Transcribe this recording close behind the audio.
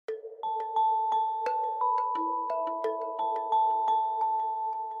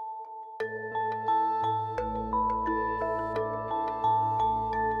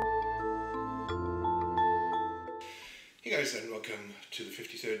guys, and welcome to the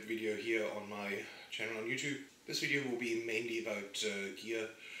 53rd video here on my channel on YouTube. This video will be mainly about gear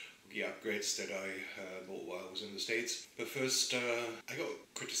upgrades that I bought while I was in the States. But first, I got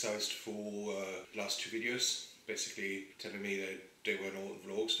criticized for the last two videos, basically telling me that they were not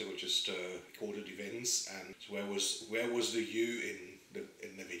vlogs, they were just recorded events, and where was the you in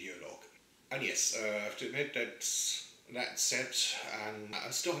the video log? And yes, I have to admit that's said, and I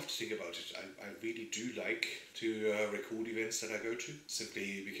still have to think about it. I really do like to record events that I go to,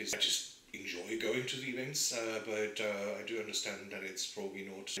 simply because I just enjoy going to the events, but I do understand that it's probably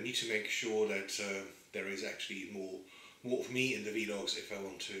not. I need to make sure that there is actually more of me in the vlogs if I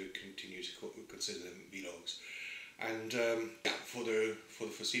want to continue to consider them vlogs. And yeah, for the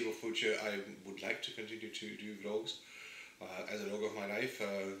foreseeable future, I would like to continue to do vlogs. As a log of my life,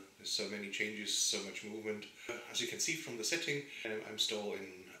 there's so many changes, so much movement. As you can see from the setting, I'm still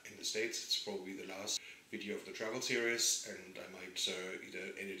in the States. It's probably the last video of the travel series, and I might either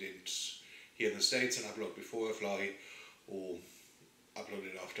edit it here in the States and upload before I fly, or upload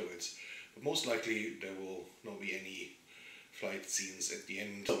it afterwards. But most likely there will not be any flight scenes at the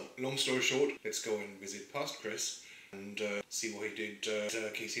end. So, long story short, let's go and visit past Chris and see what he did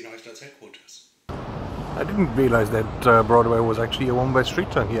at Casey Neistat's headquarters. I didn't realize that Broadway was actually a one-way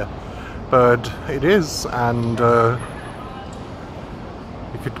street turn here, but it is, and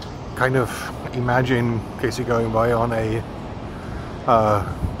you could kind of imagine Casey going by on a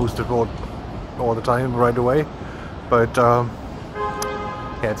boosted board all the time right away. But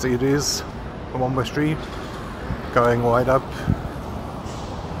yeah, it is a one-way street going wide up,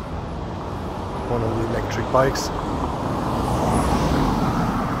 one of the electric bikes.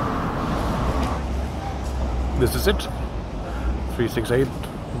 This is it, 368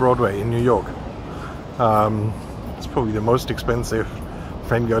 Broadway in New York. It's probably the most expensive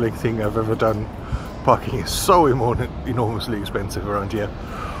fangirling thing I've ever done. Parking is so enormously expensive around here,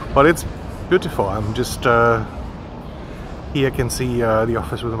 but it's beautiful. I'm just here, I can see the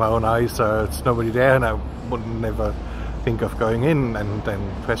office with my own eyes. It's nobody there, and I would never think of going in and then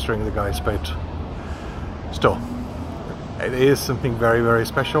pestering the guys, but still, it is something very, very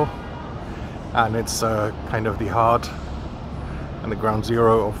special. And it's kind of the heart and the ground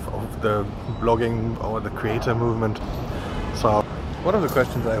zero of the blogging or the creator movement. So one of the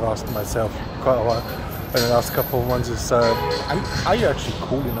questions I've asked myself quite a while in the last couple of months is, are you actually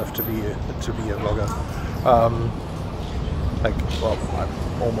cool enough to be a vlogger? Like, well,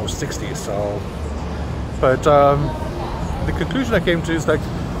 I'm almost 60, so. But the conclusion I came to is like,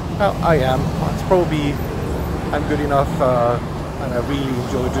 well, I am. It's probably I'm good enough, and I really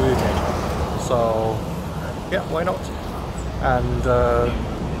enjoy doing it. So yeah, why not? And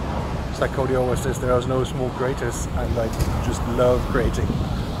it's like Cody always says, there are no small creators, and I just love creating.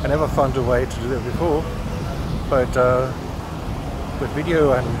 I never found a way to do it before, but with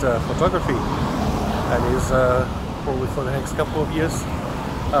video and photography, that is probably for the next couple of years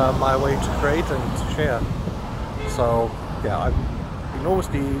my way to create and to share. So yeah, I'm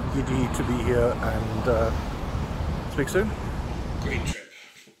enormously giddy to be here, and speak soon. Great trip.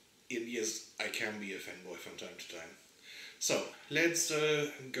 Yes, I can be a fanboy from time to time. So, let's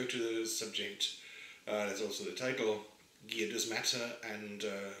go to the subject. That's also the title. Gear does matter, and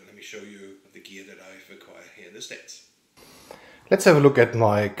let me show you the gear that I've acquired here in the States. Let's have a look at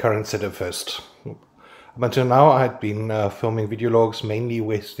my current setup first. Up until now I had been filming video logs mainly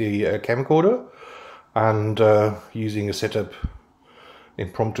with the camcorder, and using a setup,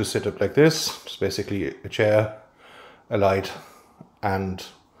 impromptu setup like this. It's basically a chair, a light, and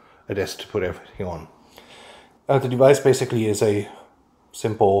a desk to put everything on. The device basically is a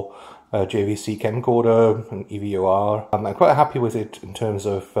simple JVC camcorder, an EVOR. I'm quite happy with it in terms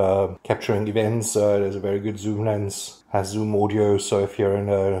of capturing events. There's a very good zoom lens, has zoom audio, so if you're in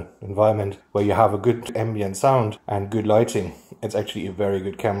an environment where you have a good ambient sound and good lighting, it's actually a very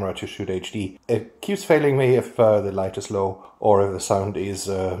good camera to shoot HD. It keeps failing me if the light is low, or if the sound is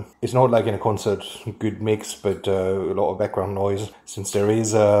not like in a concert, good mix, but a lot of background noise. Since there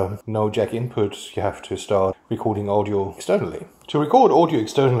is no jack input, you have to start recording audio externally. To record audio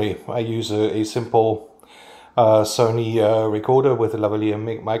externally, I use a simple Sony recorder with a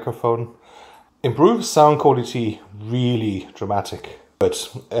lavalier microphone. Improves sound quality really dramatic,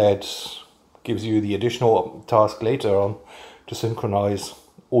 but it gives you the additional task later on to synchronize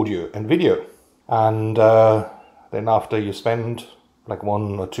audio and video. And then after you spend like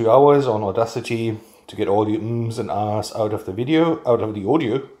 1 or 2 hours on Audacity to get all the ums and ahs out of the video, out of the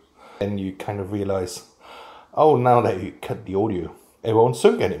audio, then you kind of realize, oh, now that you cut the audio, it won't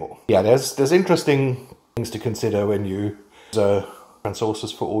sync anymore. Yeah, there's interesting things to consider when you use different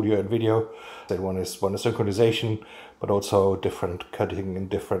sources for audio and video. One is synchronization, but also different cutting and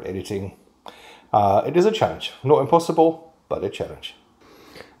different editing. It is a challenge. Not impossible, but a challenge.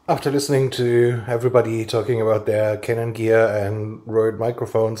 After listening to everybody talking about their Canon gear and Rode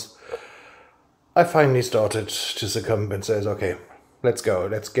microphones, I finally started to succumb and says, okay, let's go.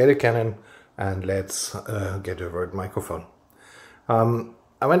 Let's get a Canon and let's get a Rode microphone.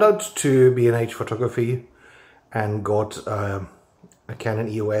 I went out to B&H Photography and got a Canon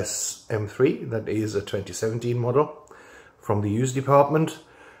EOS M3, that is a 2017 model, from the used department,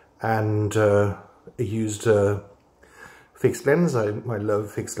 and used fixed lens. I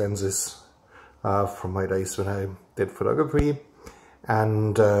love fixed lenses from my days when I did photography,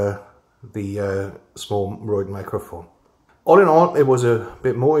 and the small Rode microphone. All in all, it was a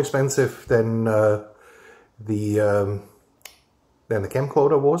bit more expensive than the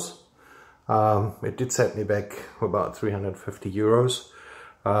camcorder was. It did set me back about 350 euros,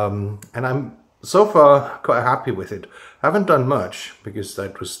 and I'm so far quite happy with it. I haven't done much because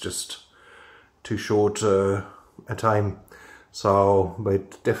that was just too short a time. So,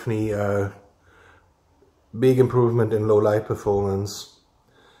 but definitely a big improvement in low light performance,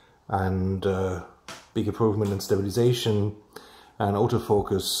 and big improvement in stabilization and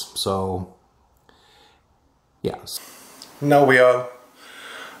autofocus. So, yes. Now we are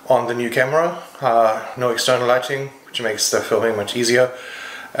on the new camera. No external lighting, which makes the filming much easier.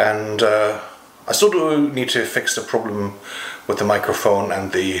 And I still do need to fix the problem with the microphone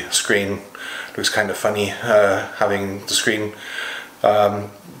and the screen. Looks kind of funny having the screen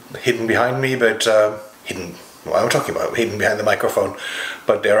hidden behind me, but hidden behind the microphone.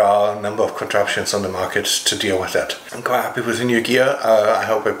 But there are a number of contraptions on the market to deal with that. I'm quite happy with the new gear. I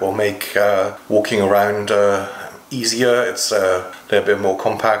hope it will make walking around easier. It's a little bit more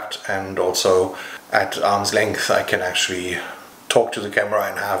compact, and also at arm's length I can actually talk to the camera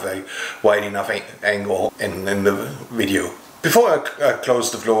and have a wide enough angle in the video. Before I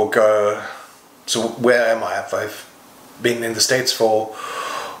close the vlog, so where am I? I've been in the States for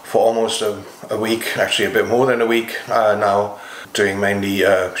almost a week, actually a bit more than a week now, doing mainly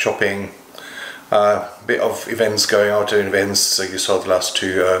shopping, a bit of events, going out to events. So you saw the last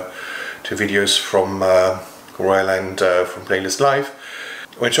two videos from Royal and from Playlist Live.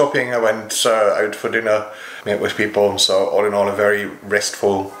 When shopping, I went out for dinner, met with people, so all in all a very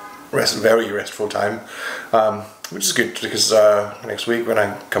restful time, which is good because next week when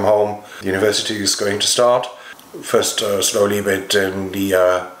I come home, the university is going to start. First slowly, but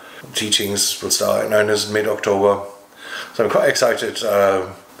the teachings will start in earnest mid-October. So I'm quite excited.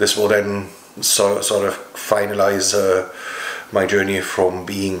 This will then sort of finalize my journey from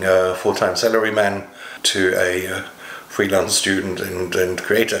being a full-time salaryman to a freelance student and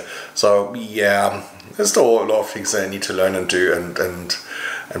creator. So yeah, there's still a lot of things that I need to learn and do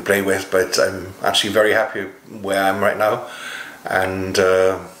and play with, but I'm actually very happy where I am right now. And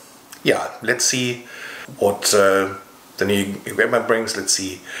yeah, let's see what the new equipment brings. Let's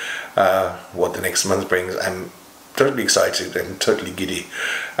see what the next month brings. I'm totally excited and totally giddy,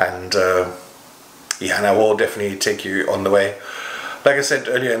 and yeah, and I will definitely take you on the way. Like I said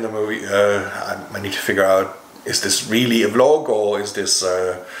earlier in the movie, I need to figure out, is this really a vlog, or is this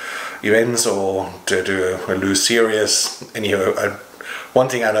events, or do a loose series? Anyhow, one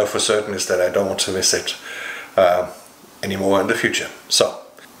thing I know for certain is that I don't want to miss it anymore in the future. So,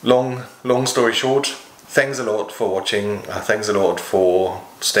 long story short, thanks a lot for watching, thanks a lot for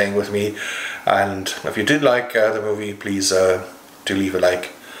staying with me, and if you did like the movie, please do leave a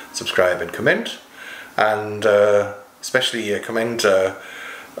like, subscribe and comment, and especially comment.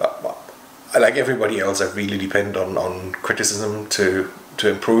 Like everybody else, I really depend on criticism to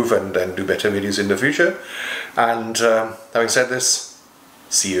improve and do better videos in the future. And having said this,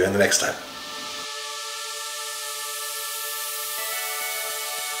 see you in the next time.